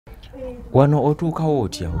Wano otuukawo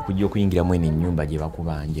otya okujja okuyingira mwene ennyumba gye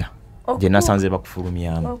bakubanja gye nasanze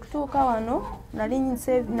bakufulumyamu? Okutuuka wano nali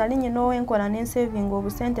nyina owenkola n'ensevinga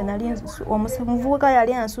obusente, nali omuvubuka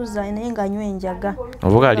yali ansuza naye nga nywa enjaga.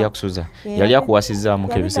 Omuvubuka yali akusuza? Yali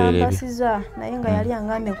akuwasizaamuko ebiseera ebyo? Yali naye nga yali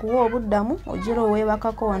angambye kuwa obuddamu ogira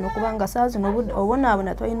oweebakako wano kubanga saa zino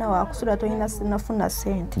obonaabona tolina wakusula, tolina nafuna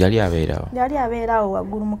ssente. Yali abeerawo? Yali abeerawo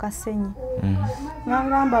waggulu mu kasenyi.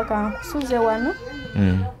 N'angamba kankusuze wano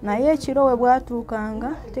naye ekiro we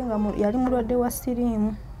bwatuukanga ate nga yali mulwadde wa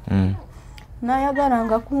siriimu. N'ayagala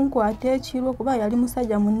nga kunkwata ekiro kuba yali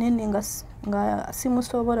musajja munene nga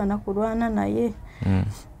simusobola na kulwana naye.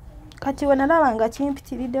 Kati we nalaba nga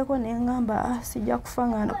kimpitiriddeko ne ngamba sijja kufa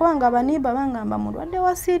ngana kubanga abaniiba bangamba mulwadde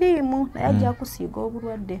wa siriimu naye ajja kusiiga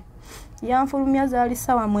obulwadde. Yanfulumya zaali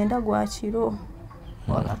ssaawa 9 gwa kiro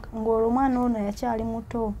ng'olwo omwana ono yakyali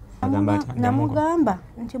muto. Namugamba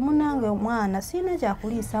nti munange omwana sina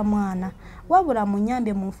kyakuliisa mwana wabula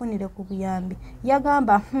munyambe munfunire ku buyambi.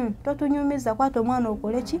 Yagamba totunyumiza, kwata omwana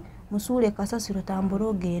okole ki musuule kasasiro tambula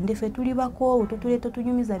ogende, ffe tuli bakoowu totuleeta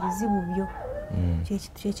tunyumiza bizibu byo.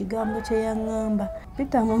 Kyekigambo kye yaŋŋamba.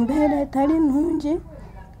 Pita mu mbeera etali nnungi,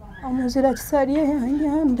 omuzira kisalye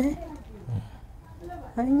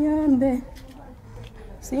anyambe.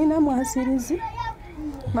 Siina mwasirizi,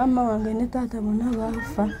 maama wange ne taata bonna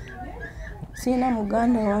baafa. Siina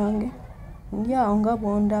muganda wange, ndi awo nga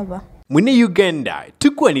bw'ondaba. Mune Uganda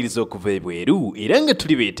tukwaniriza okuva ebweru era nga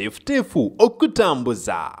tuli beeteefuteefu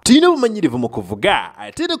okutambuza. Tulina obumanyirivu mu kuvuga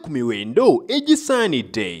ate era ku miwendo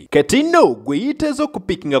egisaanidde. Kati nno gwe yeetaaze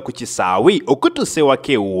okupikinga ku kisaawe okutuusa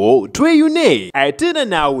ewaka ewuwo tweyune. Ate era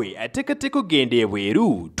naawe ateekateeka ogenda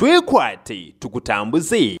ebweru twekwate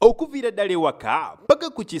tukutambuze okuviira ddala ewaka paka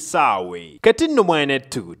ku kisaawe. Kati nno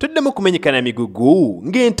mwanattu toddamu kumenyekana migugu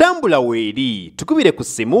ng'entambula weeri. Tukubire ku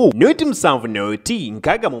ssimu noti 7 noti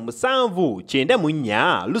 6 94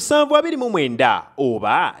 729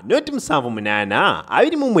 oba noti 78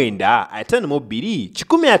 29 52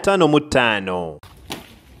 155.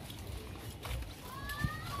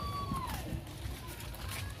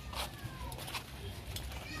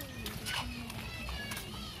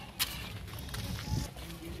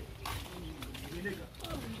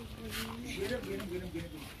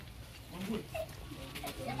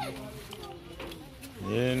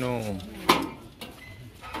 Yeno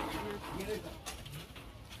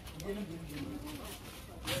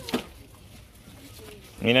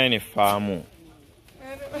Mina ni faamu.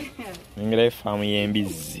 Ngira faamu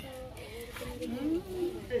y'embizzi.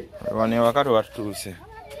 Wane wakati watuuse.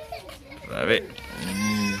 Babe.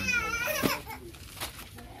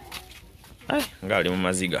 Ngali mu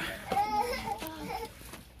maziga.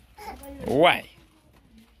 Why?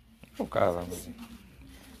 Okaza muzi.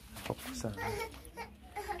 Fokusa.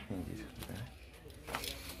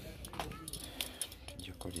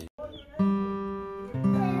 Tujikoli.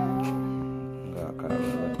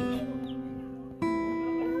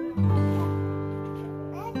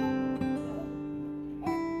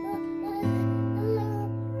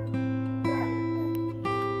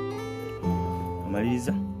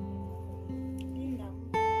 Malisa.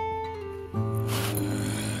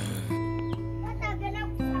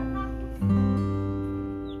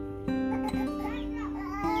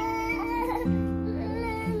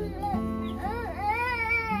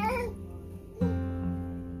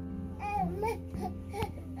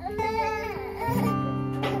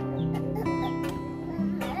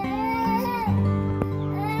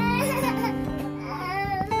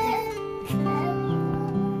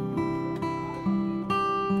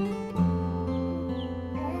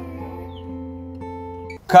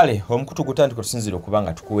 Kale omukutu gutandika tusinzira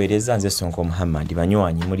okubanga tukuweereza nze Sonko Muhammad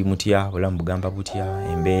banywanyi muri mutya bulamu bugamba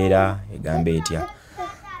butya embeera egamba etya.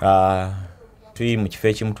 Tuli mu kifo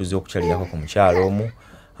ekimu tuze okukyalirako ku mukyalo omu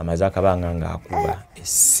amaze akabanga nga akuba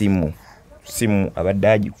essimu abadde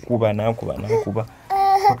agikuba nakuba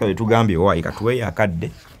paka betugambye wayi katuwe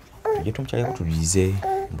yakadde tujye tumukyalirako tulize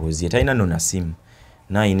mbuzi etalina nno na simu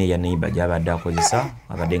naine ya neighbor gyabadde akozesa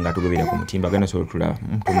abadde nga atugobera ku mutimba gana solo tulaba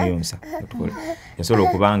tumuyonsa tukole yasolo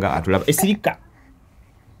okubanga atulaba esirika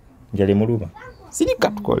njale muluba sirika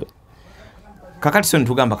tukole kakati so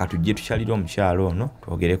ntugamba katujje tukyalira omukyalo ono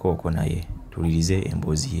twogereko oko naye tulirize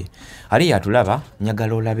embozi ye ali yatulaba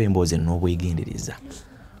nyagala olabe embozi n'obwegendereza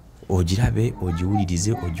ogirabe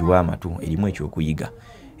ogiwulirize ogiwa amatu erimu ekyokuyiga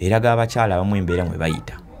era g'abakyala abamu embeera mwe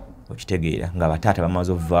bayita okitegeera nga bataata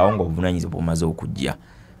bamaze ovaawo nga obuvunanyizibwa bumaze okujja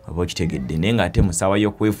oba okitegedde naye nga ate musawa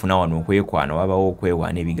y'okwefuna wano okwekwana wabawo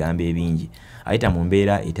okwewaana ebigambo ebingi ayita mu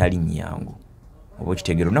mbeera etali nnyangu oba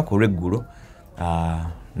okitegeera olunaku olw'eggulo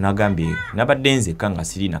nagambye nabadde nzekka nga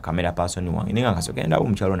sirina kamera person wange nenga ngasooka ndawo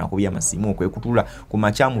omukyalo nakubya amasimu okwekutula ku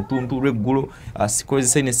makya mutuntu lw'eggulo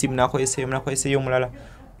sikozesa n'essimu nakozeseyo omulala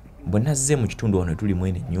bwe nazze mu kitundu ono tuli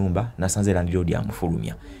mwene ennyumba nasanze landiroodi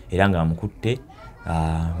amufulumya era ng'amukutte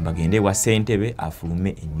bagende ewa ssentebe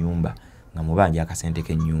afulume ennyumba nga mubanja akasente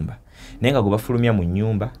k'ennyumba naye nga gwe bafulumya mu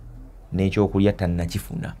nnyumba n'ekyokulya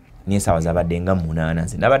tannakifuna n'ensaawa zabadde nga 8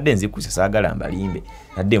 nze nabadde nzikuse saagala mbalimbe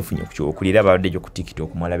nadde nfunye ku kyokulya era babadde gyo ku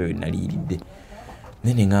tiktok omwalabe we naliiridde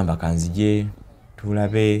nene ngamba kanzije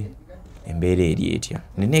tulabe embeera eri etya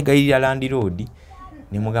neneegayirira landiroodi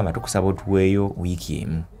ne mugamba tukusaba otuweeyo wiiki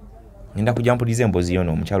emu ngenda kujja mpuliza emboozi yo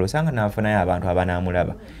n'omukyalo osanga naafunayo abantu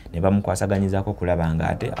abanaamulaba ne bamukwasaganyizaako kulaba nga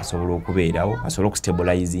ate asobola okubeerawo asobola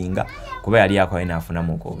okustabilizinga kuba yali akwaye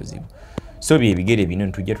naafunamuko obuzibu so byebigere bino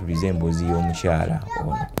ntujja tuliza emboozi y'omukyala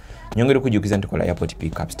ono nyongera okujjukiza nti kola airport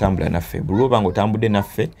pickups tambula naffe buli lwoba nga otambudde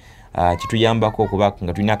naffe kituyambako okuba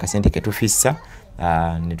nga tulina akasente ketufissa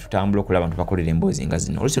ne tutambula okulaba tubakolera emboozi nga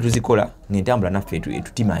zino olusi tuzikola ng'entambula naffe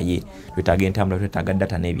etutimaye twetaaga entambula twetaaga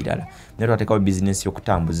data n'ebirala naye twateekawo bizinesi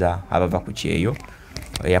y'okutambuza abava ku kyeyo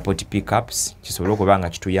airport pickups kisobole okuba nga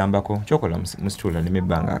kituyambako kyokola musitula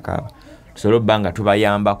nemebbanga akaaba tusobole okuba nga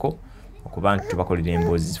tubayambako okuba nti tubakolera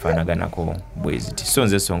emboozi zifaanaganako bwe ziti so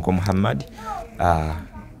nze Sonko Muhammad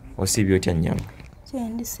osibye otya nnyama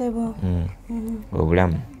kyendi sebo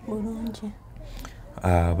obulamu bulungi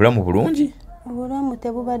bulamu bulungi obulamu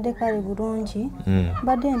tebubadde kale bulungi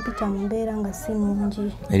badde mpita mu mbeera nga si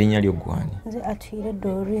nungi erinnya lyo gwani nze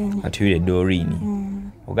Atwire Doreen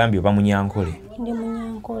ogambye oba Munyankole ndi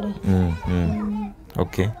Munyankole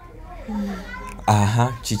okay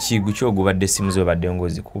aha kikigu kyogubadde simu zobadde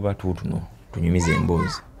ngozi kuba tutuno tunyumize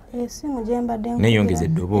emboozi esimu gyembadde neyongeza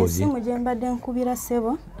eddoboozi esimu gyembadde nkubira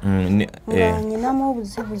sebo nga nyinamu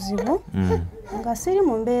obuzibuzibu nga siri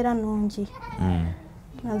mu mbeera nungi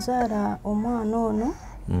nazaala omwana ono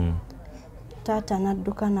taata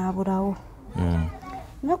n'adduka n'abulawo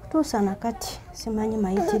nakutuusa nakati simanyi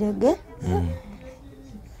mayitire ge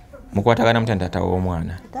mukwatagana mutya taata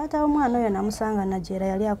w'omwana taata w'omwana oyo namusanga najera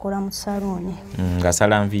yali akola mu saluuni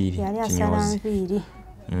ng'asala nviiri yali asala nviiri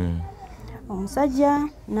omusajja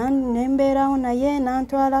nembeerawo naye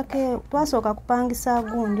nantwalako twasooka kupangisa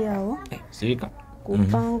gundi awo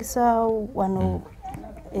kupangisa wano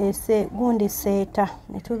gundi seeta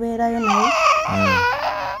netubeerayo naye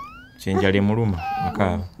kyenjala emuluma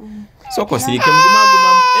akaaba soko sirike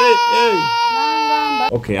mugumagumamu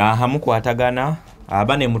okay aha mukwatagana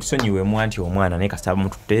aba ne mutusonyiwemu anti omwana naye kasaba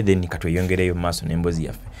mututte then katweyongereyo mu maaso n'emboozi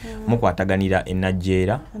yaffe mukwataganira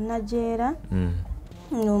ennajeera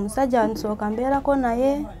omusajja nsooka mbeerako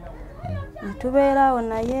naye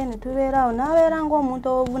netubeerawo n'abeera ng'omuntu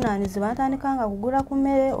ow'obuvunaanyizibwa natandikanga kugula ku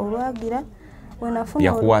mmere olwagira wenafuna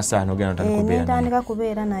yakuwasa netandika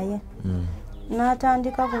kubeera naye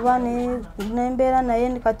natandika kuba nembeera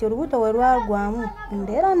naye kati olubuto we lwagwamu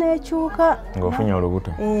embeera nekyuka ng'ofunye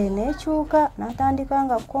olubuto nekyuka natandika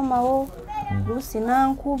nga kukomawo luusi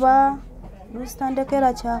nankuba luusi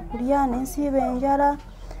tandekera kyakulya nensiiba enjala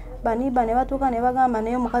baniba ne batuuka ne bagamba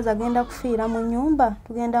naye omukazi agenda kufiira mu nnyumba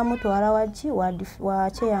tugenda mutwala waki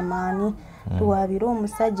wa chairman tuwaabire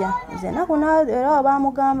omusajja nze Ennaku era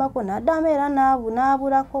bamugambako n'addamu era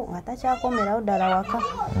n'abulako nga takyakomerawo ddala waka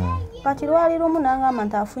kati lwali lumu n'angamba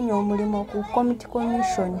nti afunye omulimu ku committee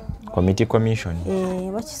commission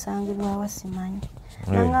bakisangibwawo simanyi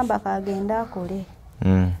n'angamba kagenda akole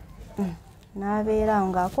n'abeerawo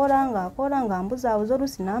ng'akola ng'ambuzaabuza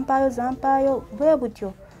oluusi zampaayo bwe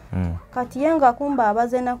butyo kati ye nga kumba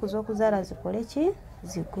abaze ennaku z'okuzaala zikole ki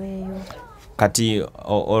zigweyo kati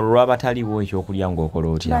olw'abataliwo ekyokulya ng'okola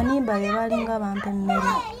otya banimba be balinga bampa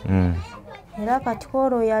emmere era kati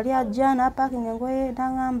koolo yali ajja n'apaakinga engoye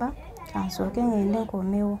n'angamba kansooke ngende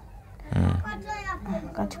nkomewo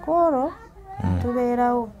kati koolo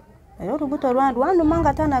tubeerawo era olubuto lwanduma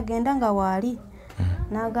nga tanagenda nga waali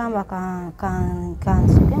n'agamba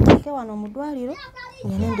kansooke nteeke wano mu ddwaliro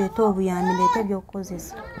ngende ndeete obuyambi ndeete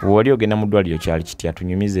ebyokukozesa wali ogenda mu ddwaliro kyali kitya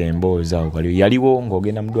tunyumize emboozi awo yaliwo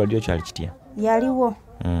ng'ogenda mu ddwaliro kyali kitya yaliwo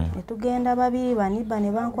netugenda babiri baniba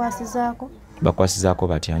ne bakwasizaako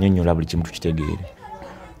batya annyonnyola buli kimu tukitegeere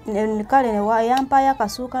kale yampaayo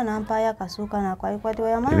akasuuka nampaayo akasuuka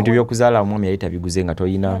nakwakwatiwayama ebintu by'okuzaala omwami yali tabiguze nga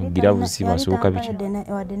toyina giravusi masuuka biki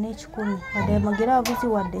wadde n'ekikumi wadde mugiravusi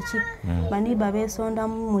wadde ki baniba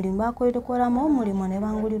beesondamu mulimu bakolekolamu omulimu ne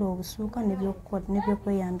bangulira obusuuka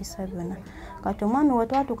n'ebyokweyambisa byonna kati omwami we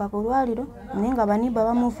twatuuka ku lwaliro naye nga baniba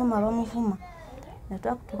bamuvuma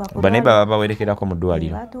baniba babawerekerako mu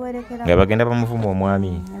ddwaliro nga bagenda bamuvuma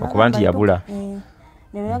omwami okuba nti yabula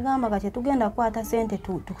ne bagamba kati tugenda kwata sente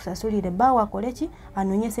tukusasulire baawa akoleki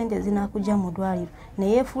anonye sente zinakuja mu ddwaliro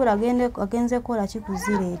ne yeefuula agenze kola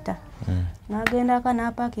kikuzireeta n'agenda aka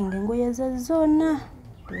n'apakinga engoye ze zonna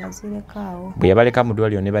teyazirekawo bwe yabaleka mu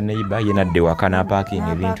ddwaliro ne baneiba ye nadde waka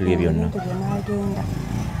n'apakinga ebintu bye byonna n'agenda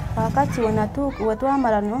kakati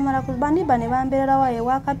wetwamala nemamala kubaniba ne bambeererawo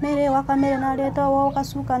ewakamere n'aleeta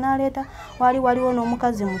wakasuuka n'aleeta waliwo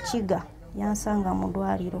n'omukazi mu kiga yansanga mu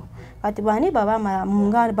ddwaliro kati baniba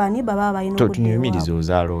baba balina totunyumiriza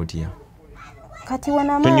ozaala otya kati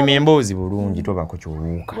tunyumya emboozi bulungi tobako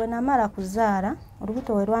kyowuuka bwe namala kuzaala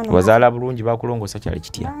olubuto we lwana wazaala bulungi bakulongosa kyali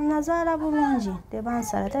kitya nazaala bulungi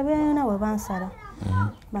tebansala tebeena we bansala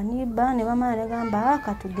baniba ne bamala ne gamba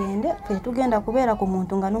katugende tugenda kubeera ku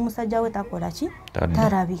muntu nga n'omusajja we takola ki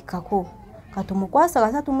talabikako katumukwasa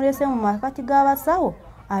kasa tumulese mu makati g'abasawo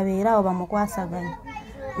abeerawo bamukwasaganya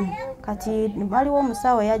kati baliwo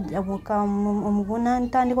omusawo yajja omubuna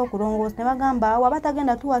ntandika okulongoosa ne bagamba awo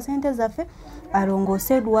abatagenda tuwa sente zaffe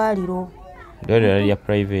alongoose eddwaliro lyali lya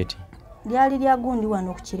private lyali lya gundi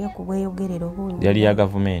wano ku Kireku bweyogerero lyali lya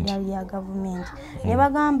gavumenti ne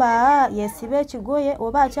bagamba yesibe ekigoye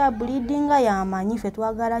oba akyabulidinga yamanyi ffe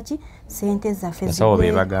twagala ki sente zaffe musawo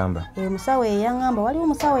be bagamba musawo yeyangamba waliwo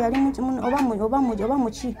omusawo yali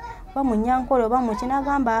oba mu Nyankole oba mu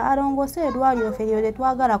kinagamba alongoose eddwaliro ffe lyo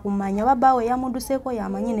twagala kumanya babaawe yamudduseko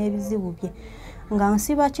yamanyi n'ebizibu bye nga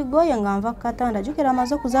nsiba kigoye nga nva ku katanda jukira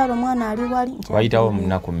amaze okuzaala omwana ali wali wayitawo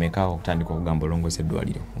munaku mmeka okutandika okugamba olongoose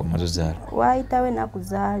eddwaliro ng'omaze ozaala wayitawo ennaku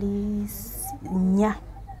zaali 4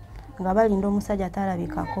 nga balinda omusajja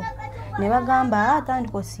talabikako ne bagamba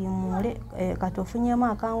atandika osiimuule kati ofunyemu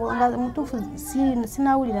akango nga mutuufu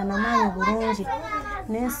sinawulira namaanyi bulungi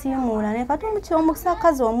nensiimuula ne kati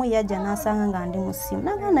omusakazi omu yajja n'asanga nga ndi musiimu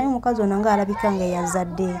nagamba naye omukazi ono ng'alabika nga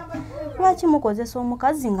yazadde lwaki mukozesa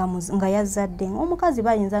omukazi nga yazadde omukazi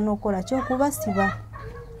bayinza n'okukola kyokubasiba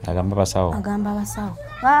agamba basawo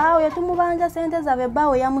awo yetumubanja sente zaffe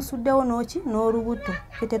bbaawe yamusuddewo n'olubuto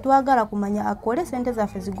tetwagala kumanya akole sente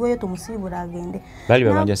zaffe zigoye tumusiibula agende bali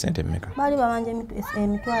babanja sente mmeka bali babanja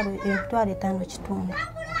emitwalo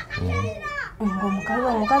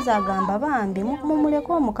 5.5 omukazi agamba bambi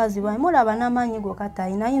mumuleko omukazi bambi mulaba n'amaanyi go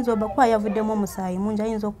katayina ayinza okuba yavuddemu omusaayi mungi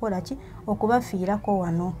ayinza okukola ki okubafiirako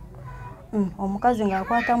wano omukazi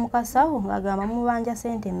ng'akwata mukasawo ng'agamba mubanja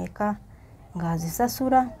sente meka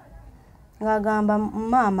ng'azisasula ng'agamba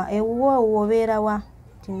maama ewuwo obeerawa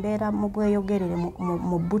timbeera mu bweyogerere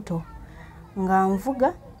mu bbuto nga nvuga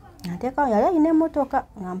nteekawo yali alina emmotoka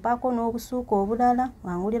nga mpaako n'obusuuka obulala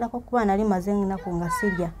nga ngulirako kuba nali maze ennaku nga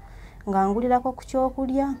sirya nga ngulirako ku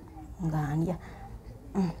kyokulya nga ndya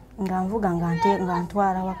nga nvuga nga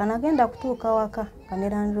ntwala waka nagenda kutuuka waka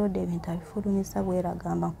kanerandiroda ebintu abifulumisa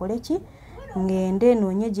bweragamba nkole ki ngende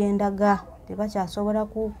noonye gye ndaga tebakyasobola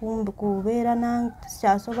kubeera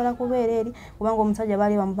sikyasobola kubeera eri kubanga omusajja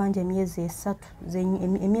baali bamubanja emyezi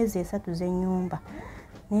 3 z'ennyumba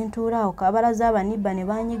nentuulaawo kabalaza abaniba ne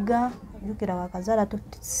banyiga jukira wakazaala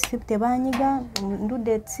tebanyiga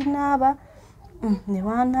ndudde sinaaba ne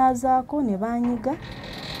banaazaako ne banyiga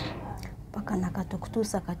paka nakato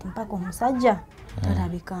kutuusa kati mpaka omusajja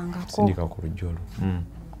talabikangako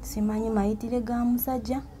simanyi mayitire ga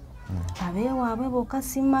musajja abeewaabwe bokka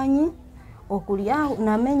simanyi okulya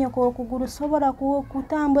namenyeko okugulu sobola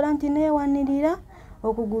kutambula nti neewanirira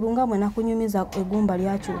okugulu nga bwe nakunyumiza egumba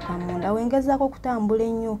lyakyuka munda wengezaako kutambula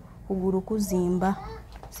ennyo kugulu kuzimba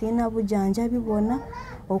sirina bujanjabi bwonna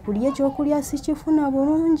okulya ekyokulya sikifuna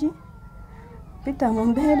bulungi pita mu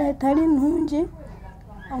mbeera etali nnungi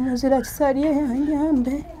omuzira kisalye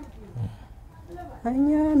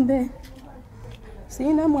anyambe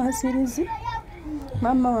sirina mwasirizi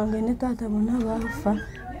maama wange ne taata bonna baafa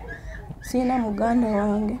sirina muganda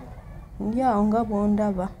wange ndi awo nga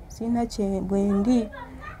bondaba sirina bwendi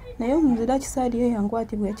naye omuzira kisalye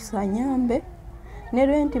yankwatibwa ekisanyambe ne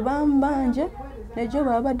lwenti bambanje nejo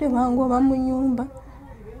babadde bangoba mu nyumba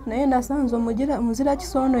naye nasanze omuzira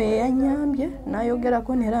kisono yeyanyambye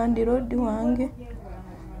nayogerako ne landirodi wange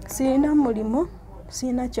sirina mulimo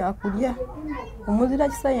sirina kyakulya omuzira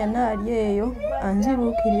kisaya naali eyo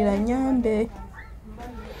anziruukirira nyambe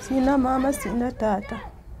sirina maama sirina taata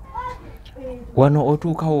wano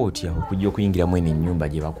otuukawo otya okujja okuyingiramu eno ennyumba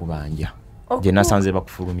gye bakubanja gye nasanze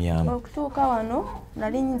bakufulumyamu okutuuka wano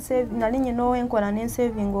nali nyina owenkola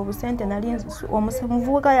nensevinga obusente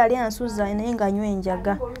omuvubuka yali ansuza naye nga nywa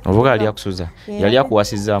enjaga omuvubuka yali akusuza yali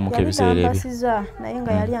akuwasizaamuko ebiseera ebyo naye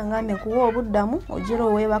nga yali angambye kuwa obuddamu ogira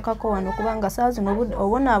oweebakako wano kubanga saa zino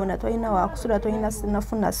obonaabona tolina wakusula tolina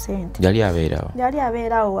nafuna sente yali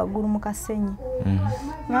abeerawo waggulu mu kasenyi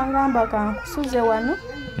nangamba kankusuze wano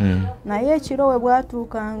naye ekiro we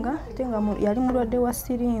bwatuukanga ate nga yali mulwadde wa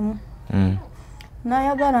siriimu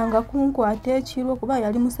n'ayagalanga kunkwata ekiro kuba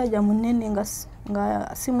yali musajja munene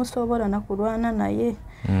nga simusobola nakulwana naye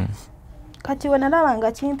kati we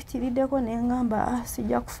nalabanga kimpitiriddeko neŋŋamba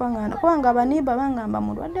sijja kufa ngana kubanga banimba bangamba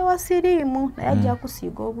mulwadde wa siriimu naye ajja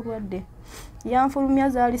kusiiga obulwadde yanfulumya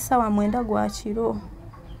zaali ssaawa 9 gwa kiro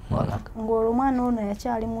ng'olwo omwana ono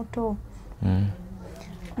yakyali muto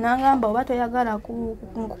n'angamba oba toyagala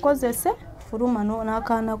nkukozese fuluma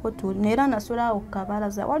n'akaanako tuli neera nasula awo ku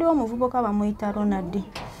kabalaza waliwo omuvubuka bamuyita Ronald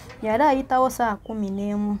yali ayitawo saa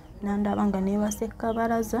 11 n'andaba nga neebase ku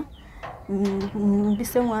kabalaza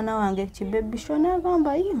mbise mwana wange kibebisho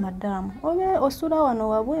n'agamba yi madamu obe osula wano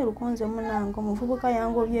wabweru konze munange omuvubuka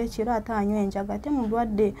yangobye ekiro ate anywa enjaga ate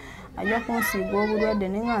mulwadde ajja kunsiiga obulwadde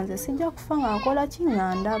neŋŋanze sijja kufa nga nkola ki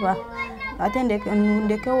nga ndaba ate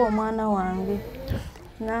ndekewo omwana wange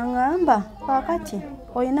n'angamba kakati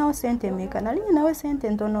olinawo sente meka nali nyinawo sente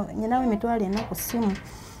ntono nyinawo emitwalo 4 ku ssimu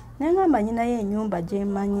neŋŋamba nyinayo ennyumba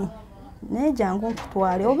gyemanyi naye jangu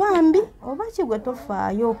nkutwale oba mbi oba kigwe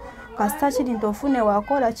tofaayo kasita kiri nti ofune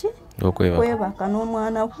wakola ki kwebaka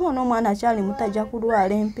n'omwana kuba n'omwana akyali muto ajja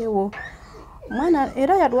kulwala empewo omwana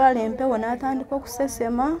era yalwala empewo n'atandika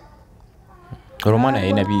okusesema olwo omwana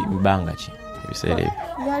yalina bibanga ki ebiseera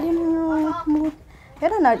ebyo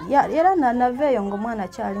yali era nanaveeyo ng'omwana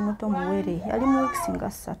akyali muto muwere yali mu wiikisi nga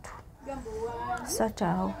 3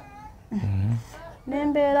 awo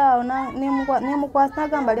nembeera awo nemukwata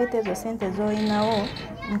nagamba leeta ezo sente z'olinawo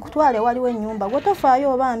nkutwale waliwo ennyumba gwe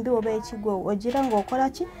tofaayo oba mbi oba ekigo ogira ng'okola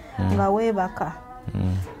ki nga weebaka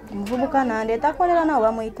omuvubuka nandeeta akolera nawe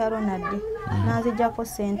bamuyita Ronald n'azijjako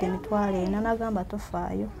sente 4,000 nagamba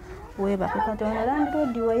tofaayo weebaka katonda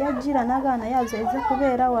landiroodi we yajjira nagamba naye azeze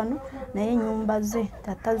kubeera wano naye ennyumba ze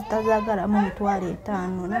tazaagalamu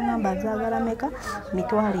 5,000 nagamba azaagala meka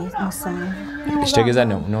 7,000 ekitegeeza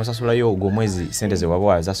n'osasulayo ogwo omwezi sente ze waba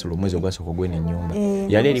wazasula omwezi ogwasooka ogw'eno ennyumba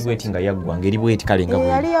yali eri bweti nga yaggwanga eri bweti kale nga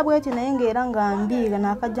yali yabweti naye ng'era nga mbiiga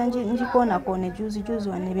nakajja njikoonakoona juzi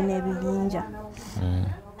wano ebino ebiyinja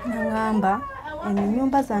nagamba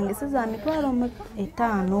ennyumba zange si za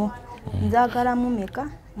 5,000 nzaagalamu meka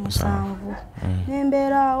 7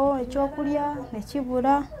 nembeera awo ekyokulya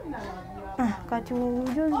nekibula kati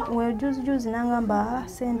juzi nangamba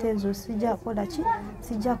sente ezo sijja kukola ki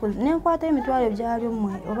sijja nenkwata emitwalo gyali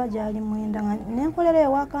oba gyali 9 nenkolera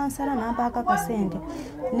ewa kansala nampaako akasente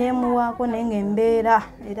nemuwaako naye nga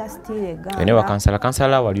era sitire egamba ene wa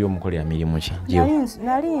kansala wali omukolera mirimu ki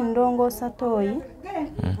nali ndongoosa tooyi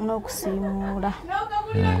n'okusiimuula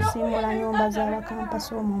kusiimuula nyumba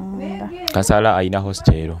z'abakampasi omunda kansala ayina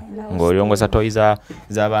hostero ng'olongosa toyi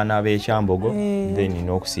z'abaana b'ekyambogo then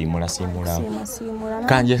n'okusiimula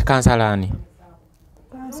kanje kansala ani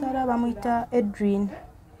kansala bamuyita Edwin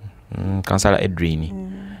kansala Edwin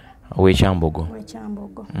ow'ekyambogo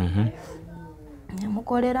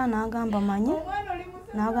nemukolera n'agamba manyi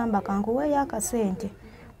n'agamba kankuweeyo akasente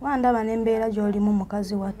wandaba n'embeera gy'olimu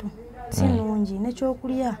mukazi watu si nungi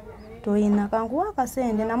n'ekyokulya toyina kankuwa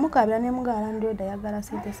akasente namukabira nemugala ndioda yagala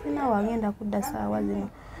sente sina wagenda kudda saawa zino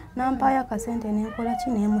nampaayo akasente nenkola ki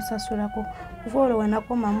nemusasulako kuva olwo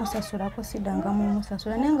wenakoma musasulako siddangamu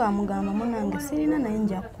musasula naye nga amugamba munange sirina naye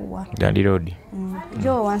nja kuwa dandiroodi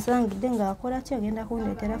jo wansangidde ng'akola ki agenda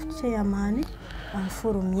kundeetera chairman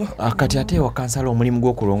anfulumye kati ate ewa kansala omulimu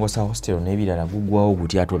gw'okulongosa hostel n'ebirala guggwawo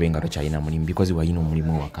guti ate obe nga tokyalina mulimu bikozi wayina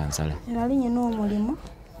omulimu ewa kansala nali nyina omulimu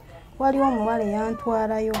waliwo omuwala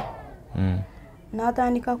eyantwalayo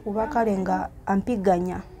n'atandika kuba kale nga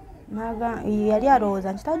ampiganya yali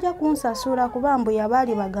alowooza nti tajja kunsasula kuba mbu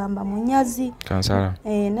yabaali bagamba munyazi kansala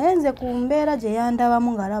naye nze ku mbeera gye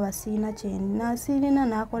yandabamu ng'alaba sirina kyendi nasirina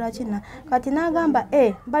n'akola kina kati n'agamba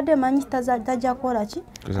mbadde manyi tajja kukola ki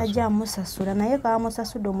tajja musasula naye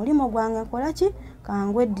kamusasudde omulimu gwange nkola ki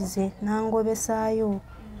kangweddize n'angobesaayo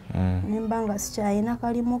nemba nga sikyalina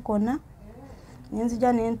kalimu kona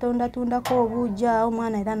nenzija nentondatundako obuugi awo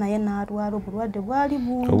omwana era naye n'alwala obulwadde bwali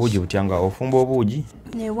bungi obuugi butyanga ofumba obuugi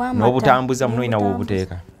n'obutambuza munoyina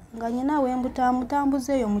wobuteeka nga nyina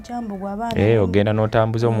wembutambuza eyo mukyambo gw'abaana ogenda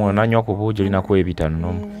n'otambuza omwana anywa ku buugi olinako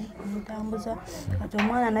 5 mutambuza kati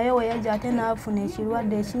omwana naye weyajja ate n'afuna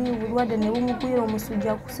ekirwadde obulwadde ne bumugwira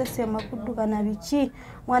omusujja kusesema kudduka na biki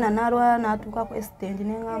mwana n'alwala n'atuuka ku accident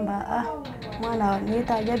neŋŋamba mwana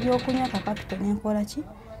neetaaga byokunywa kakapito nenkola ki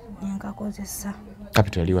nenkakozesa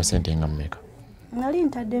kapito yaliwa sente nga mmeka nali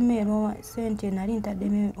ntaddemu ero sente nali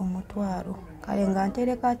ntaddemu 1,000 kale nga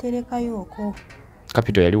nterekayo okwo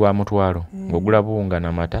kapito yali wa 1,000 ng'ogula buwunga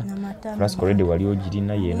n'amata flasco redi wali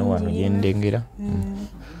ogirina yeeno wano yendengera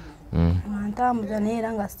ntambuza naye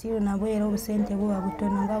era nga still nabwo era obusente buba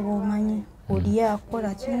butono nga bw'omanyi oli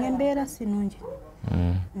akola kinga embeera sinungi.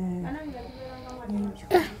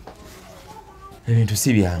 Ebintu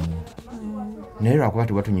si byangu naye lwakuba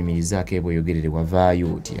tuba tunyumirizaako ebweyogerere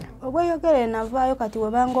wavaayo otya? Obweyogerere navaayo kati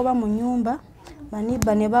we bangoba mu nnyumba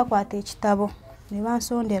banibba ne bakwata ekitabo ne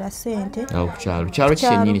bansondera ssente. Awo ku kyalo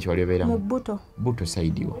kyennyini kyewali obeeramu? Mu Bbuto. Bbuto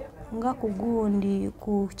saidiwa? Nga ku gundi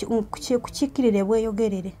ku kikirire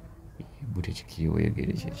bweyogerere. Bbuto kikiri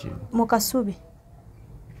bweyogerere kyekiri? Mu Kasubi.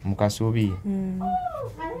 Mu Kasubi?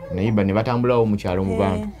 Naye ne batambulawo mu kyalo mu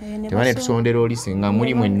bantu teba ne tusondera olise nga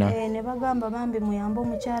muli mwenna? Ne bagamba bambi muyambe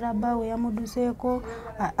omukyala bbaawe yamuduseeko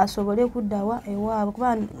asobole kuddawa ewaabwe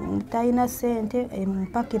kuba talina ssente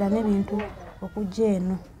empakira n'ebintu okujja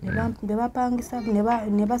eno. Ne bapangisa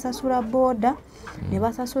ne basasula booda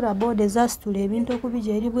ezasitula ebintu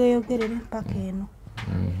okubija eri bweyogerere mpaka eno.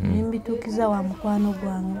 Nimbituukiza wa mukwano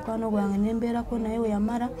gwange nembeerako naye we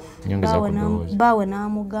yamala bbaawe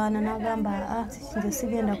n'amugaana n'agamba nze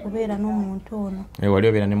sigenda kubeera n'omuntu ono. Wali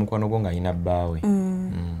obeera ne mukwano gwo ng'alina bbaawe?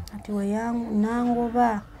 Kati we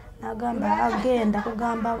nangoba n'agamba agenda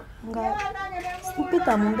kugamba nga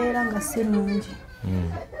mpita mu mbeera nga si nnungi.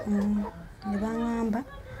 Ne baŋŋamba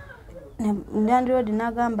Landlord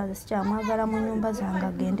n'agamba sikyamwagala mu nnyumba zange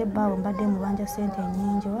agende bbaawe mbadde mubanja ssente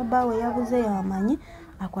nnyingi oba bbaawe yabuze yamanyi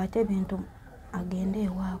akwate ebintu agende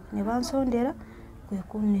ewaabwe. Ne bansondera kwe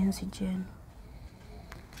kunna enzija eno.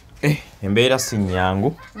 Embeera si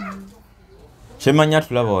nnyangu. Kyemanya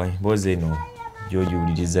tulaba mbozi eno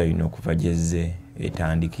gy'ogiwuliriza yino okuva gyezze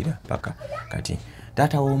etandikira paka kati.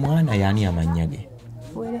 Taata w'omwana y'ani amannya ge?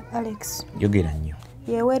 Were Alex. Yogera nnyo.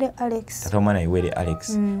 Yewere Alex. Taata w'omwana yewere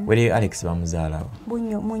Alex. Were Alex bamuzaalawo?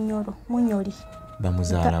 Munyoli.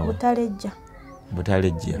 Bamuzaalawo?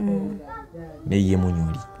 Butalejja. Ne ye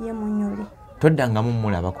Munyoli. Ye Munyoli. Toddangamu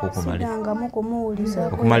mulabako okumala? Siddangamu kumuwuliza.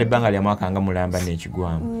 Okumala ebbanga lya mwaka nga mulamba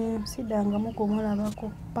n'ekigwamu? Siddangamu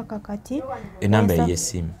kumulabako paka kati. Enamba ye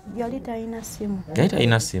y'essimu? Yali talina ssimu. Yali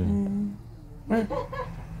talina ssimu?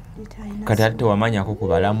 Kati ate tewamanyako ku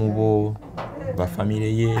balamu bo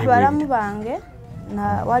bafamire ye? Balamu bange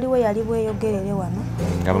waliwo yali bweyogerere wano.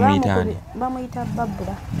 Nga bamuyitaani? Bamuyita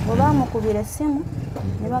Babula. Bwe baamukubira essimu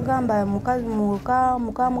ne bagamba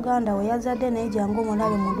muka muganda we yazadde naye jangu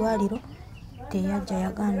omulabe mu ddwaliro teyajja,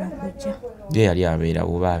 yagaana okujja. Ye yali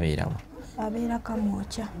abeerawo oba abeerawo? Abeera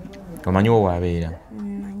Kamwokya. Omanyiwo waabeera?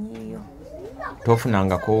 Manyiyo.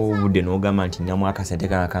 Tofunangako budde n'ogamba nti nnamu akasente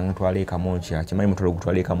kantwala e Kamwokya, kimanyi mutwala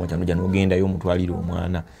ogutwala e Kamwokya n'ojja n'ogendayo omutwalire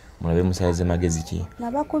omwana mulabe musaze magezi ki?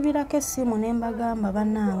 Nabakubirako essimu ne mbagamba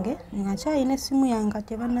bannange nga kyalina essimu yange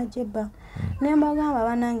tebannagibba. Ne mbagamba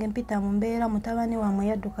bannange mpita mu mbeera mutabani wamwe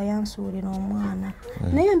yadduka yansuulira omwana.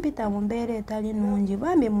 Naye mpita mu mbeera etali nnungi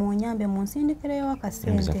bambi munyambe munsindikireyo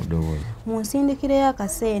akasente. Munsindikireyo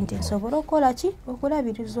akasente nsobole okukola ki?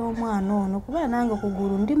 Okulabiriza omwana ono kuba nange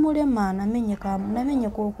okugulu ndi mulema namenyeka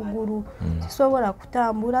okugulu. Sisobola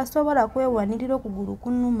kutambula, sobola kwewanirira okugulu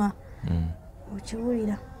kunnuma.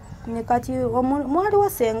 Okiwulira? Ne kati mwaliwo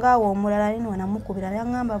sengaawo omulala nino namukubira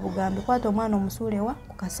yaŋŋamba bugambi kwata omwana omusuulewa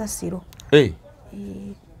ku kasasiro.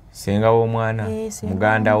 Senga w'omwana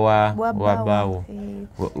muganda wa bbaawo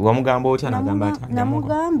wamugamba otya?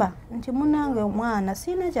 Namugamba nti munange omwana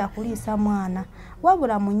sirina kyakuliisa mwana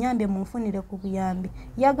wabula munyambe munfunire ku buyambi.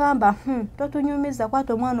 Yagamba totunyumiza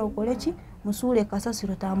kwata omwana okole ki? Musuule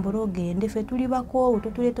kasasiro tambula ogende ffe tuli bakoowu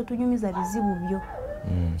totuleeta tunyumiza bizibu byo.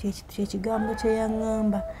 Kyekigambo kye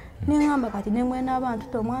yaŋŋamba. Neŋŋamba kati ne mwena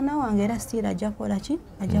abantu omwana wange era siira ajja kukola ki?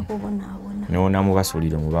 Ajja kubonaabona.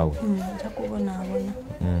 N'onamubasuulira omubawe? Ajja kubonaabona.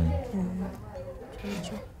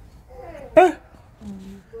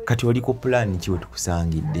 Kati oliko pulaani ki we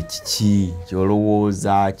tukusangidde? Kiki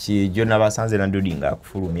kyolowooza ki gyo nabasanze Landlord nga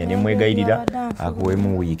akufulumya ne mwegayirira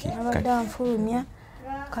akuweemu wiiki? Abadde anfulumya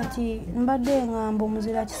kati mbadde ŋŋamba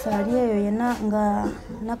omuzira kisaali eyo yenna nga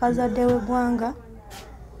nakazadde w'eggwanga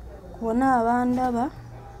bonna abandaba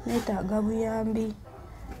neetaaga buyambi.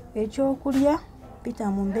 Ekyokulya pita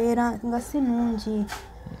mu mbeera nga si nnungi.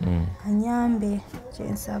 Anyambe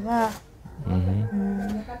kyensaba.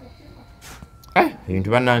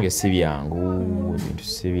 Ebintu bannange si byangu, ebintu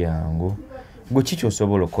si byangu. Gwe ki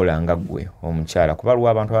ky'osobola okukola nga ggwe omukyala? Kuba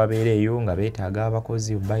lwa abantu ababeera eyo nga beetaaga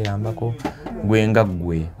abakozi bayambako. Gwe nga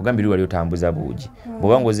ggwe ogambye wali otambuza buugi,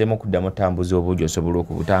 bw'oba ng'ozeemu okuddamu otambuza obuugi osobola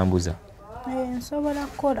okubutambuza? Nsobola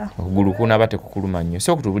kukola. Okugulu kunaaba tekukuluma nnyo,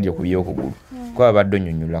 so okutubulye ku by'okugulu kuba badde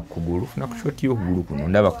onnyonnyola ku kugulu funa ku shoti y'okugulu kuno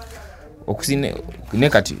ndaba okusine ne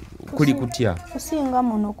kati kuli kutya kusinga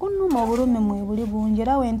muno kunuma obulumi mwe buli bungi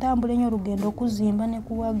era wentambula ennyo olugendo okuzimba ne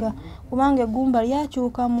kuwaga kubanga eggumba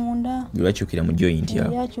lyakyuka munda lyakyukira mu joint ya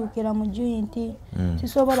lyakyukira mu joint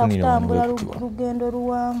sisobola kutambula lugendo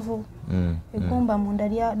luwanvu eggumba munda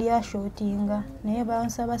lyashootinga naye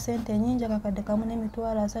bansaba ssente nnyingi akakadde kamu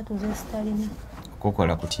n'emitwalo 3 zesitalina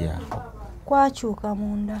kokola kutya kwakyuka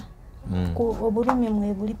munda obulumi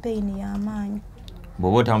mwe buli pain y'amaanyi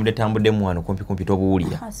bw'oba otambudde mu wano kumpi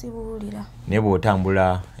tobuwulira asibuwulira naye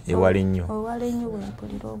bw'otambula ewala ennyo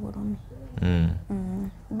wempulira obulumi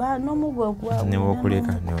n'omuggo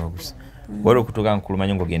newokuleka newagusa wali okutuuka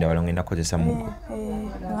nkulumanya ng'ogenda wala ngenda kukozesa muggo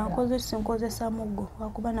nkozesa muggo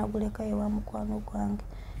wakuba naguleka ewa mukwano gwange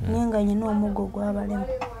naye nga nyina omuggo gwabalemu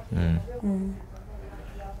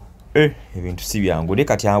ebintu si byangu ne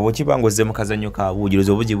kati abo kibanga ozze mu kazannyo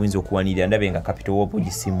kabuugiroza obugi buyinza okuwanirira ndabe nga kapito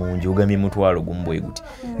wopogi si mungi ogamye mutwalo gumu bwe guti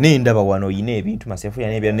naye ndaba wano oyina ebintu masefulya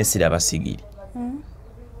n'ebirala ne siraba sigiri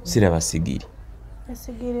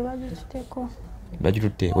esigiri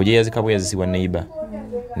bagitutte ojeyazika bweyazisibwa neiba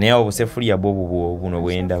naye abo busefulya bwo buno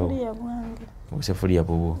bwendaba obusefulya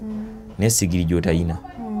bwo naye sigiri gy'otayina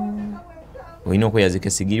olina okweyazika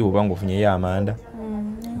esigiri bwobanga ofunyeyo amanda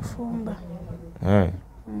nenfumba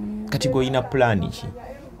kati goyina plani ki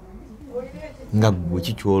nga gwe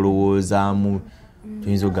kikyolowoozaamu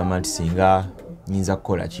tuyinza okugamba nti singa nyinza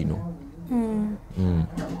kukola kino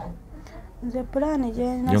nze pulaani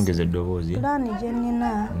yongeza eddoboozi gye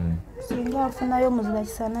nnina singa nfunayo omuzira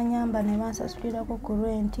kisana nyamba ne bansasulirako ku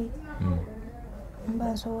renti mba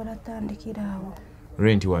nsobola tandikira awo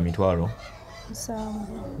renti wa mitwalo 7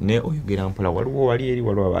 ne oyogera mpola waliwo wali eri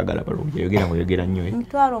waliwo abaagala balungi oyogera ng'oyogera nnyo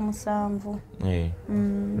mitwalo 7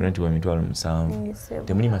 renti wa mitwalo 7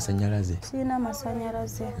 temuli masannyalaze sirina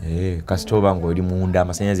masannyalaze kasita oba ng'oli munda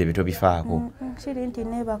amasannyalaze bye tobifaako kiri nti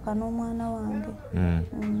neebaka n'omwana wange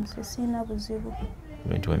sisirina buzibu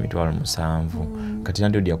renti wa mitwalo 7 kati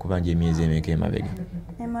nandi odya kubanja emyezi emeka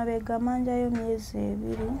emabega manjayo myezi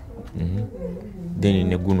 2 then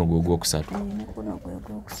ne guno gwe ogwokusatu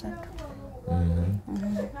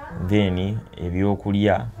then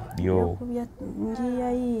ebyokulya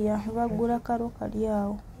njiyayiya bagula kalo kali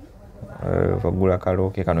awo bagula kalo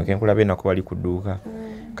ke kano kenkulaba enako bali ku dduuka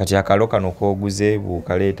kati akalo kano kooguze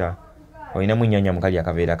bukaleeta olinamu nnyaanya mukali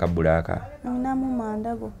akaveera ka bbulaaka olinamu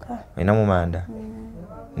manda gokka olinamu manda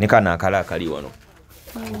ne kano akala akali wano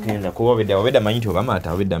genda kuba obedda manyi nti oba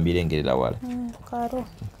maata obedda mbirengerera wala kalo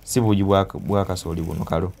si buugi bwakasooli buno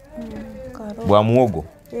kalo bwa muwogo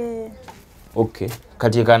okay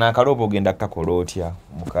kati kana akalobo ogenda kukakola otya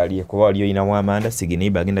mukalye kuba wali oyinamu amanda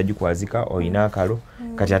sigineiba agenda gikwazika oyina akalo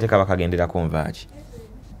kati ate kaba kagenderako nvaaki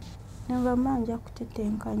enva manja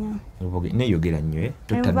kutetenkanya neyogera nnyo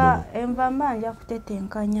enva manja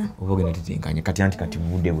kutetenkanya oba ogenda tetenkanya kati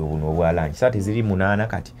budde bwe buno obwalangi saa teziri 8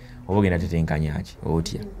 kati oba ogenda tetenkanya ki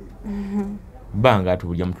otya banga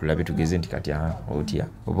tulyamu tulabe tugeze nti kati otya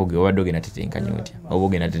obadde ogenda tetenkanya otya oba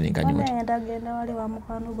ogenda tetenkanya otya ndagenda wali wa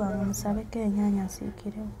mukwano gwange musabeko ennyanya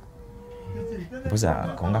asiikirewo mpoza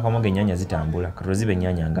konga kamoga ennyanya zitambula katoziba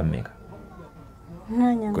ennyanya nga mmeka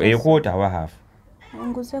eyo kwota wa hafu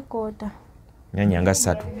nguze koota ennyanya nga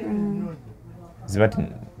 3 ziba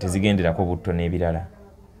tezigenderako butto n'ebirala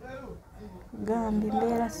gambi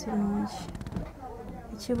mbeera sinungi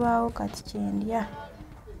ekibaawo kati kyendya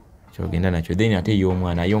kyogenda nakyo then ate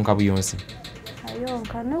ey'omwana ayonka buyonsi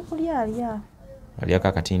ayonka n'okulya alyako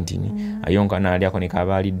akatintini ayonka n'alyako ne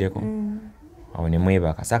kaba aliddeko awo ne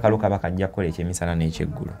mwebaka saakalo kaba kajja kukola ekyemisana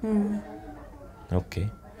n'ekyeggulo okay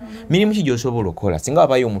mirimu ki gy'osobola okukola singa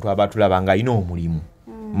wabayo omuntu aba atulaba ng'alina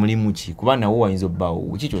mulimu ki kuba nawo wayinza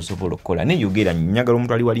obbaawo ki ky'osobola okukola neyogera nyagala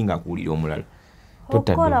omuntu ali wali ng'akuwulira omulala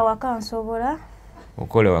okukola waka nsobola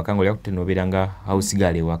okukola waka ng'olya kutte n'obeera nga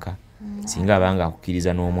hausigala ewaka singa abanga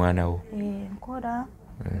akukkiriza n'omwana wo nkola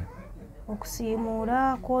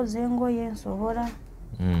okusiimuula kwoza engoye nsobola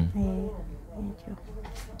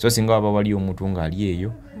so singa waba wali omuntu ng'ali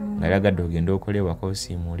eyo ng'alagadde ogenda okola ewaka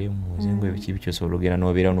osiimuule muze engoye biki bikyosobola ogenda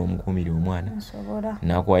n'obeera n'omukuumira omwana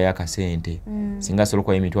n'akuwayo akasente singa asobola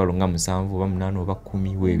okuwayo emitwalo nga 7 oba 8 oba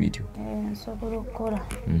 10 weebityo nsobola okukola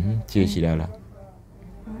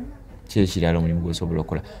kyekirala omulimu gwosobola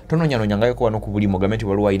okukola tononyangayoko wano ku bulimu ogambe nti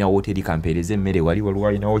waliwo alina wooteri kampeereza emmere wali waliwo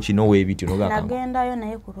alinawo kino weebityo nagendayo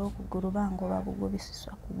naye ku lw'okugulu banga oba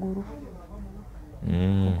bugobisiswa kugulu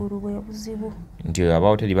kugulu bwe buzibu nti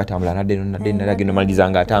abawooteri batambula nadde nalagenda omaliriza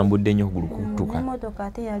nga atambudde nnyo okugulu kutuka emmotoka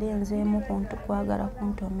ate yali enzeemu kwagala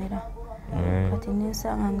kuntomera kati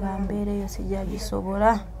nensanga nga mbeera eyo sijja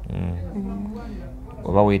gisobola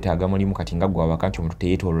oba weetaaga mulimu kati nga gwe awaka nti omuntu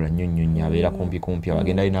teyeetoolola nnyo abeera kumpi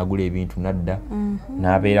abagenda n'agula ebintu nadda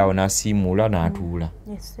n'abeerawo n'asiimuula n'atuula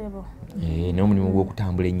naye omulimu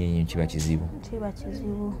gw'okutambula ennyo kiba kizibu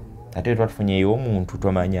ate twatufunyeyo omuntu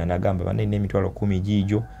tomanya anagamba bana ina emitwalo 10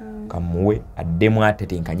 giijo kamuwe addemu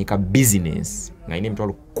atetenkanyika bizinensi nga ina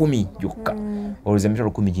emitwalo 10 gyokka olowooza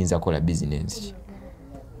emitwalo 10 giyinza kukola bizinensi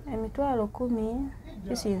emitwalo 10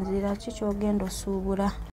 kisinziira kikyogenda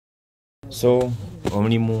osuubula. So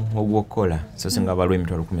omulimu ogw'okukola so singa balwa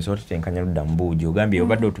emitwalo 10 so tetenkanya ludda mu buugi ogambye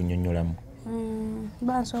obadde otunnyonnyolamu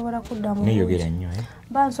bansobola kudda mu neyogera nnyo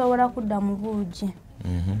bansobola kudda mu buugi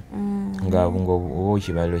nga oba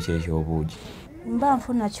ekibaliro kyekyobuugi mba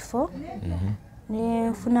nfuna kifo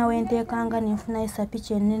nenfuna wenteekanga nenfunayo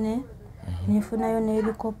esapiki ennene nenfunayo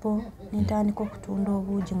n'ebikopo nentandika okutunda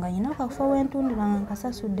obuugi nga nyina akafo wentundira nga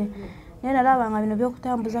nkasasudde naye nalabanga bino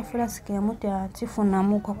by'okutambuza fulasika emu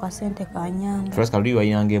tifunamuko kasente kanyamba fulasika luli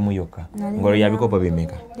wayinanga emu yokka ngalo ya bikopo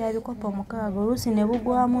bimeka ya bikopo 6 oluusi ne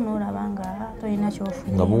bugwamu n'olaba nga tolina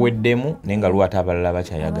kyofunye nga buweddemu naye nga luwata abalala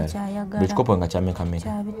bakyayagala buli kikopo nga kyameka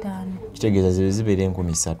kya 5 kitegeeza zibeera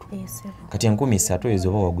 3,000 kati 3,000 ezo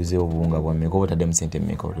oba waguzeewo obuwunga bwa mmeka oba otaddemu sente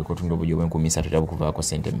mmeka oliko otunda obuugi obw 3,000 tabukuvaako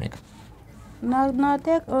sente mmeka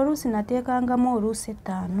oluusi nateekangamu oluusi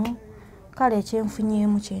 5 kale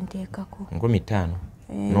ekyenfunyemu kyenteekako 5,000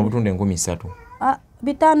 n'obutunda 3,000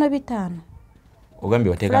 5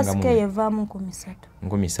 ogambye wateekangamu fulasika eyo evaamu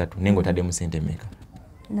 3,000 naye ng'otaddemu sente mmeka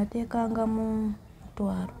nateekangamu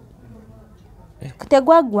 1,000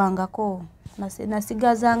 tegwaggwangako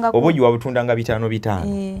nasigazangako obuugi wabutundanga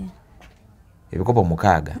 5 ebikopo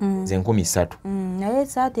 6 ze 3,000 naye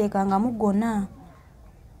saateekangamu gonna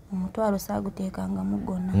 1,000 saaguteekangamu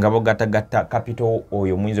gonna nga bogatagatta kapito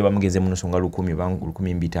oyo muyinza bamugeze munusu nga 1,000 oba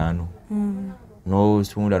 1,500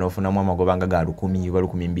 n'osunda n'ofunamu amagoba nga ga 1,000 oba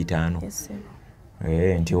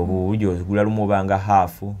 1,500 nti obuugi ogula lumu obanga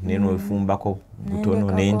haafu naye n'ofumbako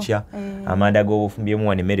butono n'enkya amanda g'oba ofumbyemu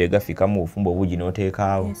wano emmere egafikamu ofumba obuugi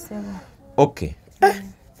n'oteekaawo okay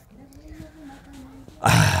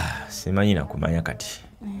simanyi nakumanya kati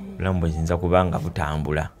bulamu bweziyinza kubanga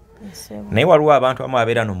butambula naye waliwo abantu abamu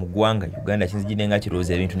abeera no mu ggwanga Uganda kinzigidde nga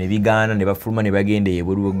kirowooza ebintu ne bigaana ne bafuluma ne bagenda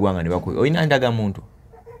ebweru w'eggwanga ne bakola olina ndagamuntu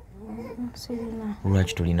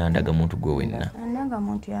lwaki tolina ndagamuntu gwe wenna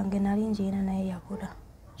ndagamuntu yange nali njiina naye yabula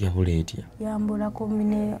etya yambula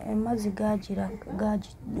kumine emazzi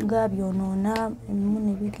gabyonoona emu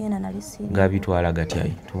ne bigenda nali siiri gabitwala gatya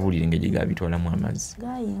tubuulire engeri gabitwalamu amazzi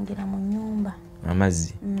gayingira mu nnyumba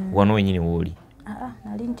amazzi wano wenyini wooli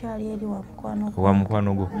nali nkyali eri wa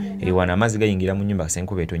mukwano gwo wano amazzi gayingira mu nnyumba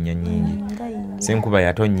senkuba etonnya nnyingi senkuba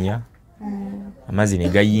yatonnya amazzi ne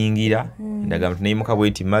gayingira ndagamuntu neyimuka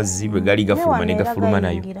bweti mazzi bwe gali gafuluma ne gafuluma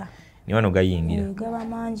nayo ne wano gayingira gaba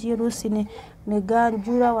mangi oluusi ne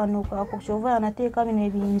ganjula wano kyova nateeka bino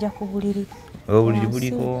ebiyinja ku buliri obuliri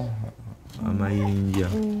buliko amayinja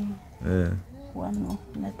wano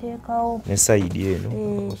nateekawo ne sayidi eno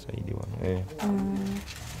sayidi wano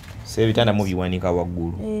so ebitanda mubiwanika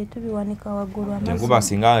waggulu tubiwanika waggulu enkuba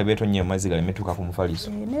singa betonnya amazzi galemetuuka ku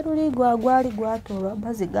mufaliso ne luli gwali gwatoolwa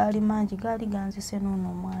amazzi gaali mangi gaali ganzise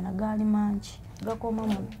n'ono omwana gaali mangi gakoma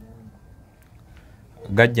mu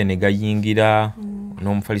gajja ne gayingira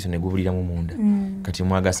n'omufaliso ne gubuliramu munda kati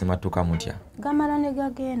mwagasematuka mutya gamala ne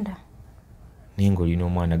gagenda naye ng'olina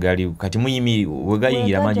omwana gaali kati muyimiri we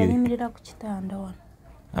gayingira mangi yimirira ku kitanda wano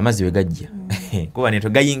amazzi we gajja kuba neto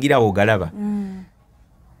gayingirawo ogalaba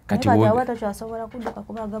kati wata kyasobola kudduka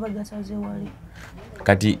kuba gaba gasaze wali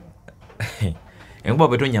kati enkuba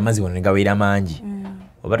bwetonya amazzi wano ne gabeera mangi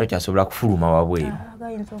oba tokyasobola kufuluma wabweru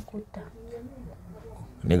gayinza okutta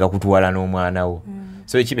ne gakutwala n'omwana wo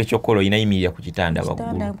so ekiba ekyokukola olina yimirira ku kitanda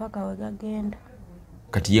waggulu mpaka we gagenda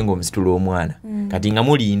kati ye ng'omusitula omwana kati nga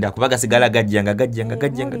mulinda kuba gasigala gajja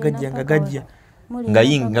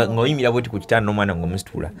ng'oyimira bweti ku kitanda n'omwana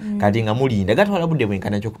ng'omusitula kati nga mulinda gatwala budde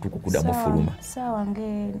bwenkana ky'okutuuka okuddamu fuluma saawa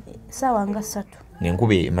nga 3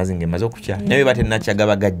 n'enkuba emaze okukya naye bate nakya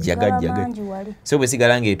gaba gajja so bwe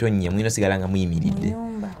sigala ng'etonnya mwina osigala nga muyimiridde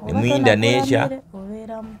ne muyinda n'ekya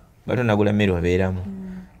bato nagula mmere wabeeramu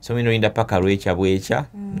so mwina olinda paka lwekya bwekya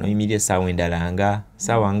n'oyimirira essaawa endala nga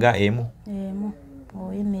saawa nga emu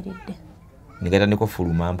oyimiridde ne gatandika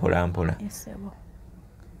ofuluma mpola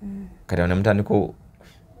kati wana mutandika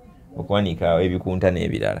okuwanika ebikunta